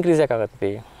ಕಡಿಮೆ ಇನ್ಕ್ರೀಸ್ ಯಾಕಾಗತ್ತೆ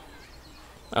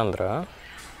ಅಂದ್ರೆ,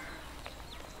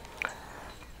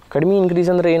 ಕಡಿಮೆ ಇನ್ಕ್ರೀಸ್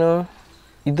ಅಂದ್ರೆ ಏನು,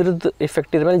 ಇದ್ರದ್ದು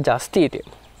ಎಫೆಕ್ಟ್ ಇದ್ರ ಮೇಲೆ ಜಾಸ್ತಿ ಐತಿ,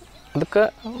 ಅದಕ್ಕೆ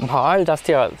ಭಾಳ ಜಾಸ್ತಿ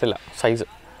ಆಗತ್ತಿಲ್ಲ size.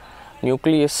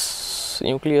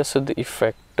 ನ್ಯೂಕ್ಲಿಯಸ್ದು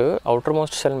effect outer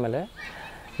most cell ಮೇಲೆ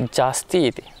ಜಾಸ್ತಿ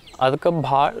ಐತಿ, ಅದಕ್ಕೆ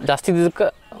ಭಾಳ ಜಾಸ್ತಿ ಇದ್ದಕ್ಕೆ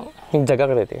ಹಿಂಗೆ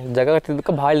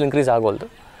ಜಗಾಗತ್ತಿದ್ದಕ್ಕೆ ಭಾಳ ಇನ್ಕ್ರೀಸ್ ಆಗೋಲ್ದು.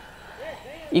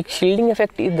 ಈಗ ಶೀಲ್ಡಿಂಗ್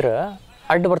ಎಫೆಕ್ಟ್ ಇದ್ರೆ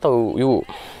ಅಡ್ಡು ಬರ್ತಾವೆ,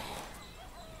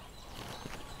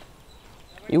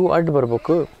 ಇವು ಅಡ್ಡು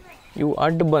ಬರ್ಬೇಕು. ಇವು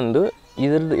ಅಡ್ಡು ಬಂದು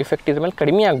ಇದ್ರದ್ದು ಎಫೆಕ್ಟ್ ಇದ್ರ ಮೇಲೆ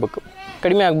ಕಡಿಮೆ ಆಗ್ಬೇಕು,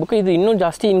 ಇದು ಇನ್ನೂ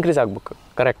ಜಾಸ್ತಿ ಇನ್ಕ್ರೀಸ್ ಆಗ್ಬೇಕು,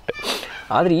 ಕರೆಕ್ಟ್.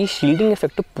 ಆದರೆ ಈ ಶೀಲ್ಡಿಂಗ್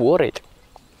ಎಫೆಕ್ಟ್ ಪೂರ್ ಐತಿ.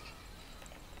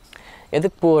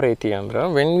 ಎದಕ್ಕೆ ಪೂರ್ ಐತಿ ಅಂದ್ರೆ,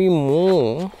 when we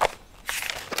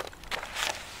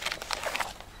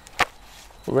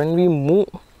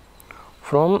move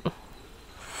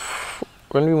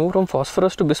from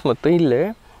phosphorus to bismuth, ಇಲ್ಲೇ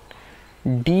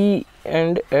D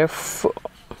and F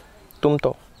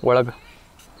ತುಂಬ್ತಾವೆ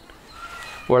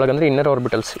ಒಳಗಂದ್ರೆ inner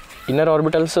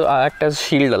orbitals act as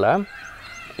shield ಅಲ್ಲ,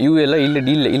 ಇವು ಎಲ್ಲ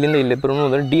ಇಲ್ಲಿಂದ ಇಲ್ಲಿ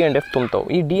ಬರೋದು ಡಿ ಆ್ಯಂಡ್ ಎಫ್ ತುಂಬ್ತಾವೆ.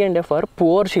 ಈ D and F R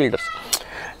poor ಶೀಲ್ಡರ್ಸ್.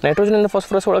 ನೈಟ್ರೋಜನಿಂದ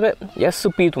phosphorus ಒಳಗೆ ಎಸ್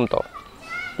ಪಿ ತುಂಬ್ತಾವೆ,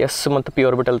 ಎಸ್ ಮತ್ತು ಪಿ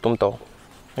ಆರ್ಬಿಟಲ್ ತುಂಬ್ತಾವೆ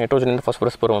ನೈಟ್ರೋಜನಿಂದ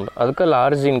ಫಾಸ್ಫರಸ್ ಬರೋ ಮುಂದೆ, ಅದಕ್ಕೆ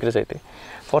ಲಾರ್ಜ್ ಇನ್ಕ್ರೀಸ್ ಐತಿ.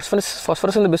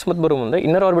 ಫಾಸ್ಫರಸ್ಸಿಂದ ಬಿಸ್ಮತ್ ಬರೋ ಮುಂದೆ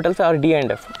inner orbitals R D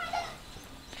and F.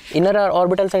 Inner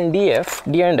orbitals and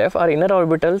D and F R inner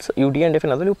orbitals. ಇವು ಡಿ ಆ್ಯಂಡ್ ಎಫ್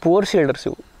ಏನಾದ್ರು ಇವು ಪುವರ್ ಶೀಲ್ಡರ್ಸ್.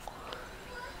 ಇವು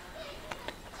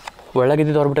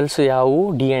ಒಳಗಿದ್ದ ಆರ್ಬಿಟಲ್ಸ್ ಯಾವುವು,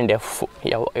 ಡಿ ಆ್ಯಂಡ್ ಎಫ್.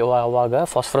 ಯಾವಾಗ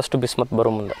ಫಾಸ್ಫರಸ್ ಟು ಬಿಸ್ಮತ್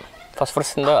ಬರೋ ಮುಂದೆ,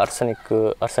 ಫಾಸ್ಫರಸ್ಸಿಂದ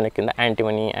ಅರ್ಸನಿಕ್ಕಿಂದ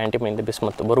ಆ್ಯಂಟಿಮನಿಯಿಂದ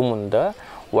ಬಿಸ್ಮತ್ ಬರೋ ಮುಂದೆ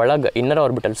ಒಳಗೆ inner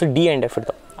orbitals D and F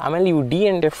ಇರ್ತಾವೆ. ಆಮೇಲೆ ಇವು ಡಿ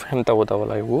ಆ್ಯಂಡ್ ಎಫ್ ಎಂತ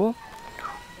ಹೋದಾವಲ್ಲ, ಇವು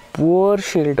poor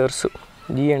ಶೀಲ್ಡರ್ಸು.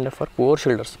 D and F R poor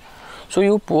ಶೀಲ್ಡರ್ಸ್. So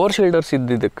ಇವು ಪುವರ್ ಶೀಲ್ಡರ್ಸ್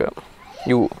ಇದ್ದಿದ್ದಕ್ಕೆ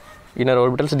ಇವು inner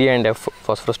orbitals D and F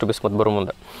phosphorus to bismuth ಬರೋ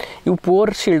ಮುಂದೆ ಇವು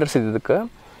ಪುವರ್ ಶೀಲ್ಡರ್ಸ್ ಇದ್ದಿದ್ದಕ್ಕೆ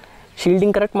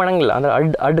ಶೀಲ್ಡಿಂಗ್ ಕರೆಕ್ಟ್ ಮಾಡೋಂಗಿಲ್ಲ, ಅಂದರೆ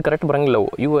ಅಡ್ಡು ಕರೆಕ್ಟ್ ಬರೋಂಗಿಲ್ಲ.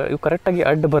 ಇವು ಕರೆಕ್ಟಾಗಿ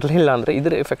ಅಡ್ಡು ಬರಲಿಲ್ಲ ಅಂದರೆ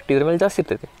ಇದ್ರ ಎಫೆಕ್ಟ್ ಇದ್ರ ಮೇಲೆ ಜಾಸ್ತಿ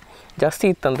ಇರ್ತೈತಿ. ಜಾಸ್ತಿ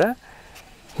ಇತ್ತಂದ್ರೆ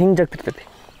ಹಿಂಗೆ ಜಗ್ತಿರ್ತೈತಿ,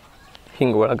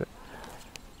 ಹಿಂಗೆ ಒಳಗೆ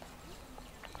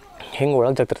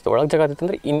ಜಗ್ತಿರ್ತೈತೆ. ಒಳಗೆ ಜಗತ್ತೈತೆ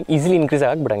ಅಂದರೆ ಈಸಿಲಿ ಇನ್ಕ್ರೀಸ್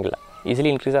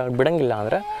ಆಗಿಬಿಡಂಗಿಲ್ಲ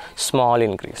ಅಂದ್ರೆ ಸ್ಮಾಲ್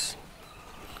ಇನ್ಕ್ರೀಸ್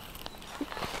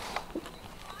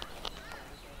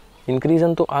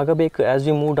ಅಂತೂ ಆಗಬೇಕು as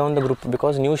we move down the group,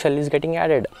 because new shell is getting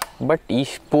added. But ಈ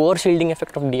poor shielding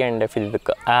effect of D and F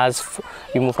ಇದಕ್ಕೆ as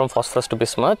we move from phosphorus to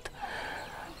bismuth,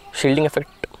 shielding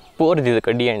effect poor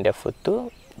ಇದ್ದಿದ್ದಕ್ಕೆ D and F ಇತ್ತು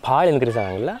ಭಾಳ increase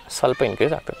ಆಗಂಗಿಲ್ಲ, ಸ್ವಲ್ಪ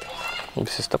increase ಆಗ್ತೈತಿ.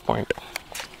 This is the point.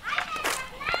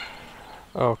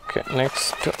 Okay,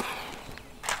 next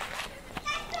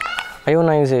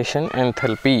ionization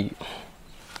enthalpy.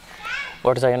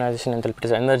 What is ionization enthalpy? It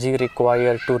is energy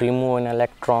required to remove an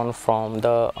electron from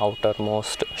the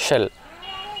outermost shell.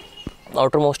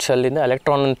 outermost shell ಇಂದ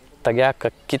electron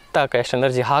ತೆಗಿಯಾಕ ಕಿತ್ತಾಕ ಎಷ್ಟು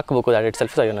energy ಹಾಕಬೇಕು, that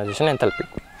itself is ionization enthalpy.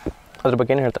 ಅದ್ರ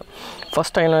ಬಗ್ಗೆ ಏನು ಹೇಳ್ತಾರೆ.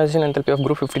 First ionization enthalpy of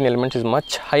group 15 elements is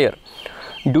much higher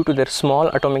due to their small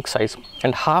atomic size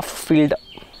and half filled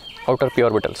outer p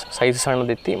orbitals. Size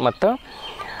ಸಣ್ಣದೈತಿ ಮತ್ತು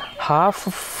half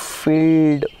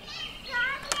field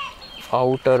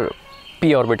outer P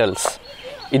orbitals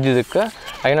ಇದ್ದಿದ್ದಕ್ಕೆ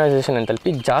ionisation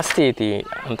enthalpy ಜಾಸ್ತಿ ಐತಿ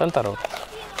ಅಂತಂತಾರೆ ಅವರು.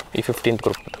 ಈ 15th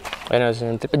group ionisation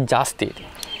enthalpy ಜಾಸ್ತಿ ಐತಿ.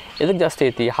 ಇದಕ್ಕೆ ಜಾಸ್ತಿ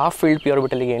ಐತಿ, ಹಾಫ್ ಫೀಲ್ಡ್ ಪಿ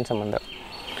ಆರ್ಬಿಟಲಿಗೆ ಏನು ಸಂಬಂಧ?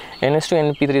 NS2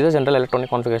 NP3 is the general electronic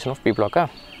configuration of p block.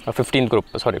 15th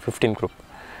group.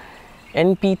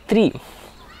 NP3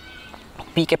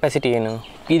 p capacity ಏನು?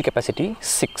 p capacity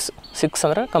 6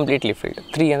 ಅಂದರೆ ಕಂಪ್ಲೀಟ್ಲಿ ಫೀಲ್ಡ್,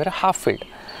 3 ಅಂದರೆ half field.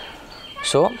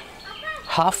 So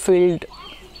half field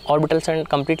orbitals and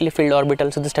completely field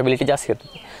ಆರ್ಬಿಟಲ್ಸ್ದು stability ಜಾಸ್ತಿ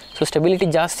ಇರ್ತದೆ. So stability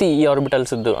ಜಾಸ್ತಿ ಈ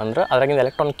ಆರ್ಬಿಟಲ್ಸ್ದು ಅಂದ್ರೆ ಅದ್ರಾಗಿಂದ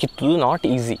electron ಕಿತ್ತುದು not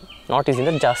easy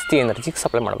ಅಂದರೆ ಜಾಸ್ತಿ ಎನರ್ಜಿಗೆ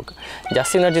ಸಪ್ಲೈ ಮಾಡಬೇಕು.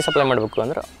 ಜಾಸ್ತಿ ಎನರ್ಜಿ ಸಪ್ಲೈ ಮಾಡಬೇಕು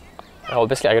ಅಂದ್ರೆ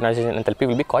obviously ionisation enthalpy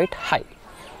will be quite high.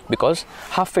 because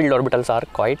half filled orbitals are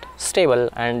quite stable,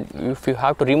 and if you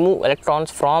have to remove electrons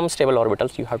from stable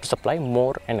orbitals, you have to supply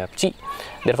more energy.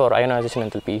 Therefore ionization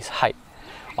enthalpy is high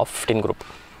of 15 group.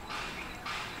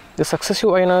 The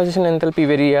successive ionization enthalpy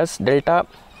varies as delta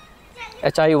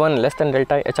Hi1 less than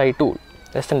delta Hi2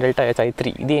 less than delta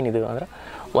Hi3. ಇದೇನಿದು ಅಂದರೆ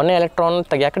ಒಂದೇ electron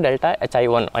ತೆಗಿಯೋಕೆ delta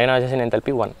Hi1 ionisation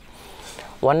enthalpy 1,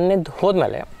 ಒಂದನೇದು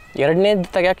ಹೋದ್ಮೇಲೆ ಎರಡನೇದು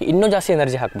ತೆಗಿಯೋಕೆ ಇನ್ನೂ ಜಾಸ್ತಿ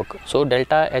ಎನರ್ಜಿ ಹಾಕಬೇಕು. So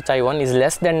delta Hi1 is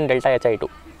less than delta Hi2.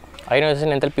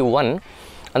 Ionisation enthalpy 1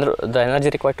 ಅಂದರೆ the energy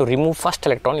required to remove first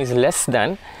electron is less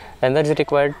than energy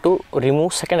required to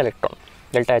remove second electron.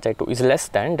 Delta Hi2 is less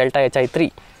than delta Hi3.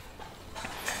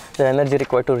 The energy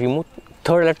required to remove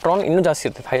third electron ಇನ್ನೂ ಜಾಸ್ತಿ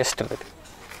ಇರ್ತೈತೆ, highest ಇರ್ತೈತಿ.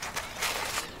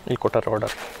 ಇಲ್ಲಿ ಕೊಟ್ಟಾರ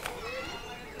order,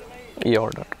 ಈ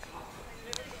order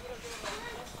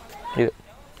ಇದು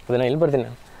ಅದನ್ನು ಇಲ್ಲಿ ಬರ್ತೀನಿ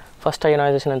ನಾನು. First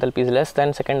ionisation enthalpy is less than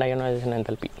second ionisation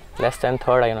enthalpy, less than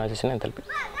third ionisation enthalpy.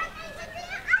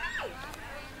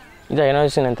 ಇದು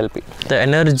ionisation enthalpy. The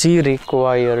energy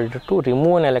required to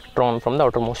remove an electron from the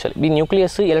outer most shell. ಈ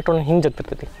ನ್ಯೂಕ್ಲಿಯಸ್ ಎಲೆಕ್ಟ್ರಾನ್ ಹಿಂಗೆ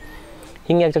ಜಗ್ತಿರ್ತೈತಿ.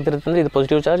 ಹಿಂಗೆ ಯಾಕೆ ಜಗ್ತಿರ್ತೈತೆ ಅಂದರೆ ಇದು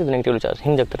ಪಾಸಿಟಿವ್ ಚಾರ್ಜ್, ಇದು negative charge,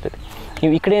 ಹಿಂಗೆ ಜಗ್ತಿರ್ತೈತಿ.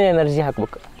 ನೀವು ಈ ಕಡೆ ಎನರ್ಜಿ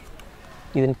ಹಾಕ್ಬೇಕು,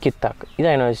 ಇದನ್ನು ಕಿತ್ತಾಕು. ಇದು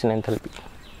ಅಯೋನೈಸೇಷನ್ ಎಂಥಲ್ಪಿ.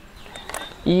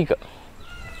 ಈಗ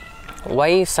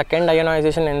why second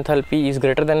ionization enthalpy is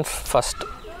greater than first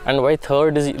and why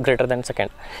third is greater than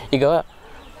second. ಈಗ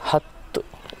 10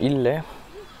 ಇಲ್ಲೇ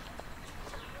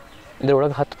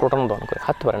ಇದರೊಳಗೆ 10 ಪ್ರೋಟಾನ್ ಅದಾವ ಅನ್ಕೋ,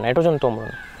 10 ಬರ ನೈಟ್ರೋಜನ್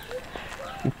ತೊಗೊಂಬೋಣ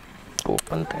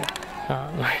ಅಂತ.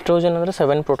 ನೈಟ್ರೋಜನ್ ಅಂದರೆ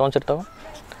 7 ಪ್ರೋಟಾನ್ಸ್ ಇರ್ತಾವೆ,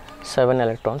 7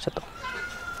 ಎಲೆಕ್ಟ್ರಾನ್ಸ್ ಇರ್ತಾವೆ.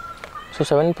 So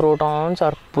 7 protons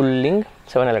R pulling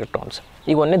 7 electrons.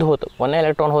 ಈಗ ಒಂದೇದು ಹೋತು, ಒಂದೇ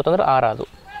ಎಲೆಕ್ಟ್ರಾನ್ ಹೋತಂದ್ರೆ 6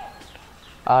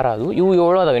 ಆದು, ಇವು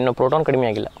 7 ಅದಾವೆ, ಇನ್ನೂ ಪ್ರೋಟಾನ್ ಕಡಿಮೆ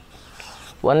ಆಗಿಲ್ಲ.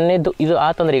 ಒಂದೇದು ಇದು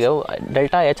ಆತಂದ್ರೆ ಈಗ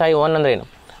ಡೆಲ್ಟಾ Hi1 ಅಂದರೆ ಏನು,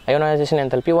 ಅಯೋನೈಸೇಷನ್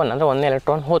ಎಂಥಲ್ಪಿ 1 ಅಂದರೆ ಒಂದೇ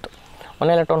ಎಲೆಕ್ಟ್ರಾನ್ ಹೋತು.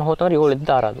 ಒಂದೇ ಎಲೆಕ್ಟ್ರಾನ್ ಹೋತಂದ್ರೆ 7 ಇದ್ದು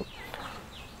 6 ಅದು,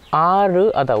 6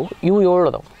 ಅದಾವು, ಇವು 7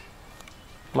 ಅದಾವೆ.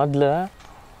 ಮೊದಲು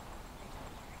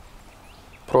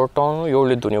ಪ್ರೋಟಾನ್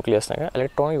 7 ಇದ್ದು ನ್ಯೂಕ್ಲಿಯಸ್ನಾಗ,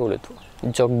 ಎಲೆಕ್ಟ್ರಾನ್ 7 ಇತ್ತು,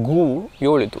 ಜಗ್ಗು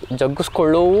 7 ಇತ್ತು,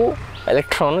 ಜಗ್ಗಿಸ್ಕೊಳ್ಳೋವು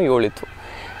ಎಲೆಕ್ಟ್ರಾನು 7 ಇತ್ತು.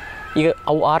 ಈಗ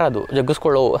ಅವು 6 ಅದು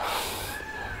ಜಗ್ಗಿಸ್ಕೊಳ್ಳೋವು,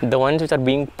 the ones which are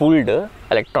being pulled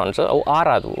electrons ಅವು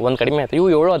 6 ಅದು, ಒಂದು ಕಡಿಮೆ ಆಯ್ತು. ಇವು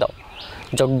 7 ಅದಾವೆ.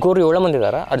 ಜಗ್ಗೋರು 7 ಮಂದಿ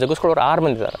ಇದ್ದಾರೆ, ಆ ಜಗ್ಗಿಸ್ಕೊಳ್ಳೋರು 6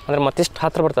 ಮಂದಿ ಇದ್ದಾರೆ. ಅಂದರೆ ಮತ್ತಿಷ್ಟು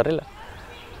ಹತ್ತಿರ ಬರ್ತಾರಿಲ್ಲ,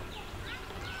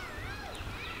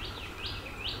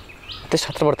 ಮತ್ತಿಷ್ಟು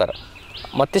ಹತ್ತಿರ ಬರ್ತಾರೆ.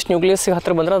 ಮತ್ತಿಷ್ಟು ನ್ಯೂಕ್ಲಿಯಸ್ಗೆ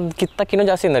ಹತ್ತಿರ ಬಂದರೆ ಅದು ಕಿತ್ತಕ್ಕಿನ್ನೂ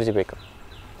ಜಾಸ್ತಿ ಎನರ್ಜಿ ಬೇಕು.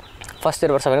 First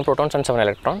there were 7 protons and 7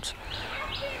 electrons.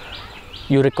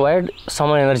 You required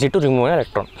some energy to remove an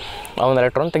electron. ಆ ಒಂದು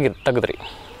ಎಲೆಕ್ಟ್ರಾನ್ ತೆಗೆದ್ರಿ.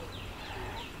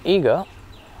 ಈಗ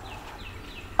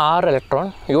 6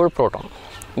 electron 7 proton.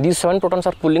 These 7 protons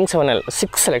are pulling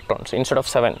 6 electrons instead of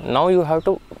 7. Now you have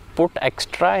to put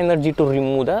extra energy to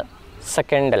remove the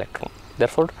second electron.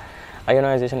 Therefore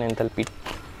ionization enthalpy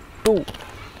 2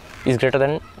 is greater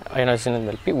than ionization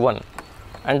enthalpy 1,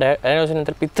 and ionization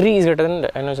enthalpy 3 is greater than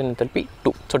ionization enthalpy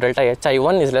 2. So delta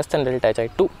Hi1 is less than delta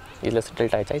Hi2 is less than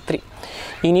delta Hi3.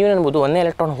 ಈಗ ನೀವೇನು ಅನ್ಬೋದು, ಒಂದೇ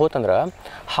electron ಹೋತಂದ್ರೆ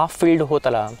half field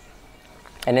ಹೋತಲ್ಲ,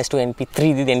 NS2 NP3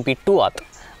 ಇದ್ದಿದ್ದು NP2 ಆತು,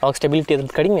 ಅವಾಗ stability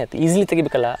ಅದ್ರದ್ದು ಕಡಿಮೆ ಆಯ್ತು, ಈಸಿಲಿ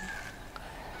ತೆಗಿಬೇಕಲ್ಲ,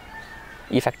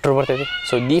 ಈ ಫ್ಯಾಕ್ಟ್ರ್ ಬರ್ತೈತಿ.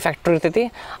 ಸೊ ಈ ಫ್ಯಾಕ್ಟ್ರ್ ಇರ್ತೈತಿ.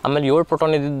 ಆಮೇಲೆ 7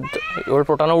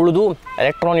 ಪ್ರೋಟಾನ ಉಳಿದು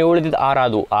ಎಲೆಕ್ಟ್ರಾನ್ 7 ಇದ್ದಿದ್ದು 6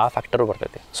 ಅದು, ಆ ಫ್ಯಾಕ್ಟರು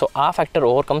ಬರ್ತೈತಿ. ಸೊ ಆ ಫ್ಯಾಕ್ಟರ್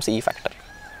ಓವರ್ಕಮ್ಸ್ ಈ factor.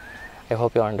 I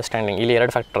hope you understanding. ಇಲ್ಲಿ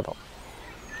 2 ಫ್ಯಾಕ್ಟರ್ ಅದಾವೆ.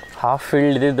 ಹಾಫ್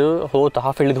ಫೀಲ್ಡ್ ಇದ್ದಿದ್ದು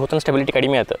ಹಾಫ್ ಫೀಲ್ಡ್ ಹೋತಂದ್ರೆ ಸ್ಟೆಬಿಲಿಟಿ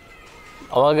ಕಡಿಮೆ ಆಯ್ತು,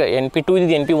 ಅವಾಗ NP2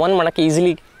 ಇದ್ದಿದ್ದು NP1 ಮಾಡೋಕ್ಕೆ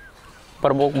ಈಸಿಲಿ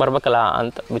ಬರ್ಬೇಕಲ್ಲ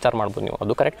ಅಂತ ವಿಚಾರ ಮಾಡ್ಬೋದು ನೀವು,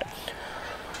 ಅದು ಕರೆಕ್ಟ್.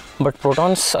 ಬಟ್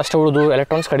ಪ್ರೋಟಾನ್ಸ್ ಅಷ್ಟೇ ಉಳಿದು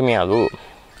ಎಲೆಕ್ಟ್ರಾನ್ಸ್ ಕಡಿಮೆ ಅದು,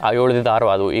 ಆ 7 ಇದ್ದಿದ್ದು 6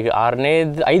 ಅದು. ಈಗ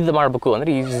 6ನೇದು 5 ಮಾಡಬೇಕು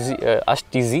ಅಂದರೆ ಈಸಿ,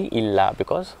 ಅಷ್ಟು ಈಸಿ ಇಲ್ಲ,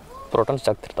 because protons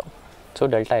ಜಾಗ್ತಿರ್ತಾವೆ. So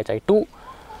delta Hi2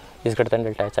 is greater than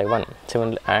delta Hi1,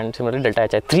 and similarly delta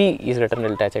Hi3 is greater than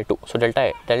delta Hi2. So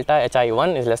delta Hi1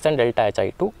 is less than delta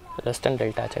Hi2 less than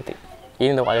delta Hi3.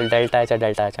 Even though delta H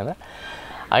ಅಂದರೆ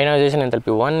ionization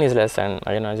enthalpy 1 is less than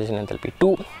ionization enthalpy 2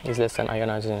 is less than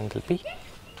ionization enthalpy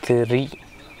 3.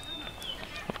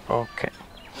 Okay.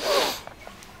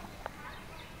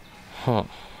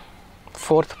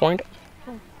 Fourth point,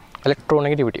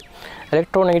 electronegativity.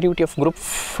 Electronegativity of group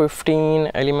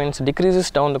 15 elements decreases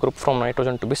down the group from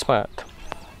nitrogen to bismuth.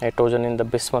 Nitrogen in the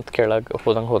bismuth ಕೆಳಗೆ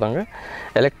ಹೋದಂಗೆ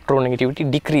electronegativity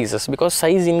decreases because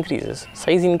size increases.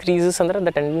 Size increases ಅಂದರೆ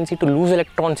the tendency to lose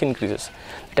electrons increases.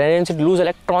 The tendency to lose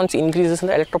electrons increases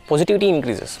ಅಂದರೆ electropositivity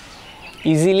increases.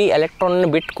 Easily electron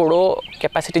ಬಿಟ್ಟು ಕೊಡೋ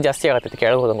capacity ಜಾಸ್ತಿ ಆಗತ್ತೈತಿ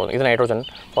ಕೆಳಗೆ ಹೋದಂಗೆ. ಇದು nitrogen,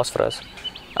 phosphorus,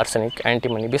 arsenic,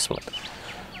 antimony, bismuth.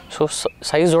 So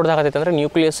size ದೊಡ್ಡದಾಗತ್ತೈತೆ ಅಂದರೆ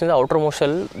ನ್ಯೂಕ್ಲಿಯಸ್ಸಿಂದ outer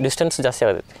ಮೋಸ್ಟಲ್ distance ಜಾಸ್ತಿ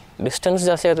ಆಗತೈತಿ. ಡಿಸ್ಟೆನ್ಸ್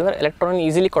ಜಾಸ್ತಿ ಆಗತ್ತೆ ಅಂದರೆ ಎಲೆಕ್ಟ್ರಾನ್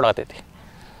ಈಸಿಲಿ ಕೊಡಾತೈತಿ,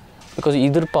 ಬಿಕಾಸ್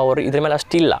ಇದ್ರ ಪವರ್ ಇದ್ರ ಮೇಲೆ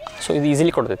ಅಷ್ಟಿಲ್ಲ. ಸೊ ಇದು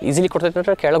ಈಸಿಲಿ ಕೊಡ್ತೈತಿ. ಈಸಿಲಿ ಕೊಡ್ತೈತೆ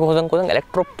ಅಂದರೆ ಕೆಳಗೆ ಹೋದಂಗೆ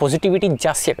ಎಲೆಕ್ಟ್ರೋ ಪಾಸಿಟಿವಿಟಿ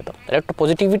ಜಾಸ್ತಿ ಆಗುತ್ತೆ. ಎಲೆಕ್ಟ್ರೋ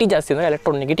ಪಾಸಿಟಿವಿಟಿ ಜಾಸ್ತಿ ಅಂದರೆ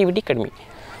ಎಲೆಕ್ಟ್ರೋ ನೆಗೆಟಿವಿಟಿ ಕಡಿಮೆ.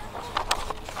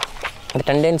 The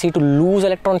tendency to lose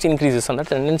electrons increases ಅಂದರೆ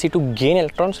tendency to gain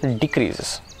electrons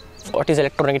decreases. what is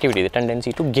electronegativity? The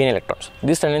tendency to gain electrons.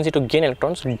 This tendency to gain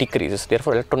electrons decreases,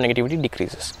 therefore electronegativity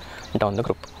decreases down the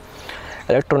group.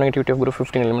 Electronegativity of group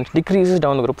 15 elements decreases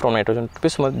down the group from nitrogen to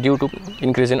bismuth due to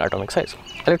increase in atomic size.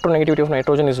 Electronegativity of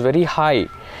nitrogen is very high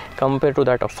compared to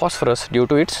that of phosphorus due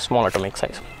to its small atomic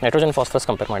size. Nitrogen phosphorus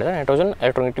compare ಮಾಡಿದ್ರೆ nitrogen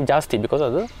electronegativity ಜಾಸ್ತಿ because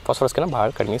ಅದು phosphorus ಕಿಂತ ಬಹಳ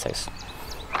ಕಡಿಮೆ size.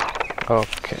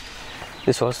 Okay,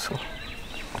 this was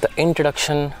the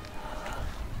introduction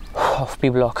of P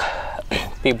block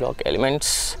elements,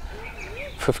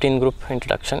 15 group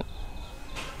introduction.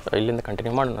 ಇಲ್ಲಿಂದ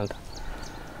continue ಮಾಡೋಣ ಅಂತ.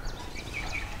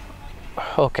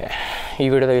 Okay, ಈ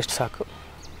ವಿಡಿಯೋದಾಗ ಇಷ್ಟು ಸಾಕು.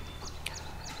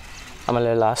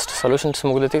 ಆಮೇಲೆ last solutions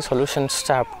ಮುಗಿದೈತಿ. Solutions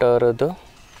ಚಾಪ್ಟರ್ದು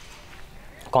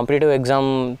competitive exam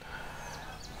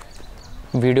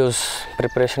videos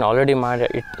preparation already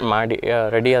ಮಾಡಿ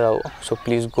ರೆಡಿ ಅದಾವು. So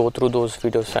please go through those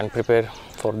videos and prepare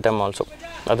for them also.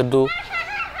 ಅದ್ರದ್ದು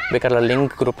ಬೇಕಾದ್ರೆ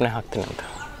ಲಿಂಕ್ ಗ್ರೂಪ್ನೇ ಹಾಕ್ತೀನಿ ಅಂತ.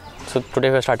 So today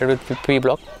we started with P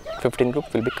block, 15 group.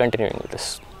 Will be continuing with this.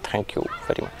 Thank you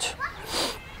very much.